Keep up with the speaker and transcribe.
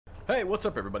Hey, what's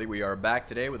up everybody? We are back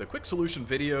today with a quick solution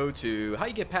video to how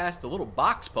you get past the little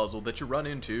box puzzle that you run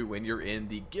into when you're in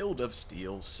the Guild of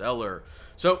Steel Cellar.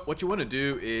 So what you want to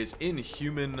do is in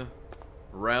human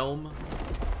realm,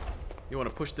 you want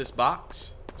to push this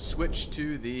box, switch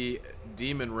to the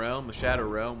demon realm, the shadow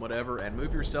realm, whatever, and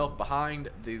move yourself behind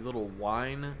the little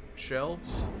wine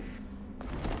shelves.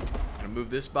 And move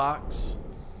this box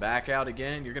back out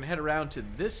again. You're going to head around to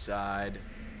this side,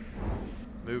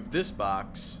 move this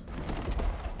box,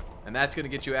 and that's going to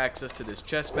get you access to this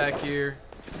chest back here.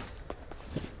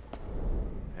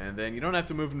 And then you don't have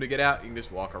to move them to get out, you can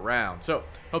just walk around. So,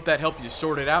 hope that helped you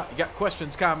sort it out. You got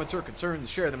questions, comments, or concerns,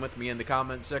 share them with me in the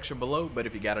comment section below. But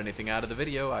if you got anything out of the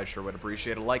video, I sure would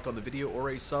appreciate a like on the video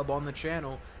or a sub on the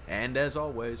channel. And as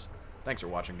always, thanks for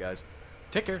watching, guys.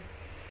 Take care.